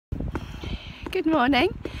Good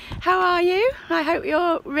morning. How are you? I hope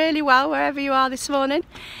you're really well wherever you are this morning.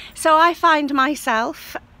 So I find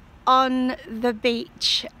myself on the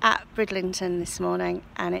beach at Bridlington this morning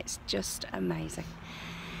and it's just amazing.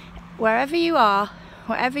 Wherever you are,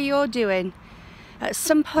 whatever you're doing, at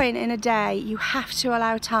some point in a day you have to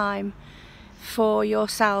allow time for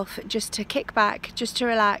yourself just to kick back, just to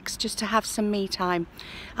relax, just to have some me time.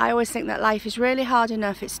 I always think that life is really hard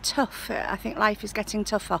enough, it's tough. I think life is getting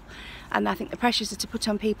tougher and I think the pressures that are put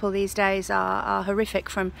on people these days are horrific,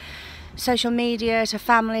 from social media to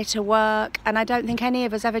family to work, and I don't think any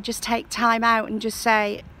of us ever just take time out and just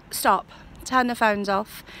say, stop, turn the phones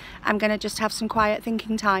off, I'm going to just have some quiet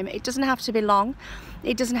thinking time. It doesn't have to be long,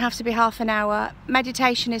 it doesn't have to be half an hour.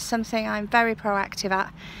 Meditation is something I'm very proactive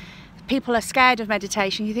at. People are scared of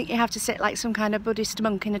meditation. You think you have to sit like some kind of Buddhist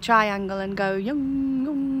monk in a triangle and go yung,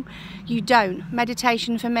 yung. You don't.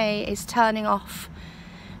 Meditation for me is turning off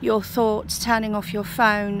your thoughts, turning off your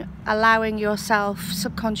phone, allowing yourself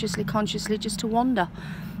subconsciously, consciously just to wander.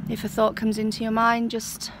 If a thought comes into your mind,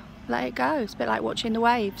 just let it go. It's a bit like watching the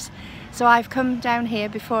waves. So I've come down here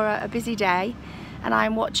before a busy day and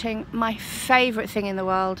I'm watching my favourite thing in the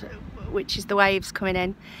world, which is the waves coming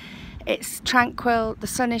in. It's tranquil, the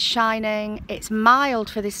sun is shining, it's mild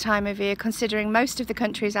for this time of year considering most of the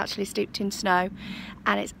country is actually steeped in snow,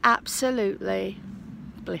 and it's absolutely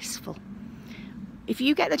blissful. If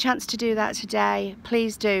you get the chance to do that today,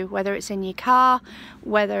 please do, whether it's in your car,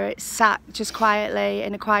 whether it's sat just quietly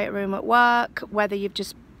in a quiet room at work, whether you've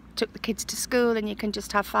just took the kids to school and you can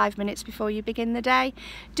just have 5 minutes before you begin the day.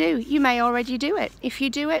 You may already do it. If you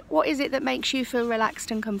do it, what is it that makes you feel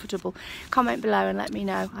relaxed and comfortable? Comment below and let me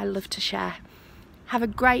know. I love to share. Have a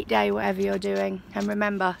great day whatever you're doing, and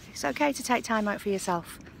remember, it's okay to take time out for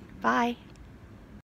yourself. Bye.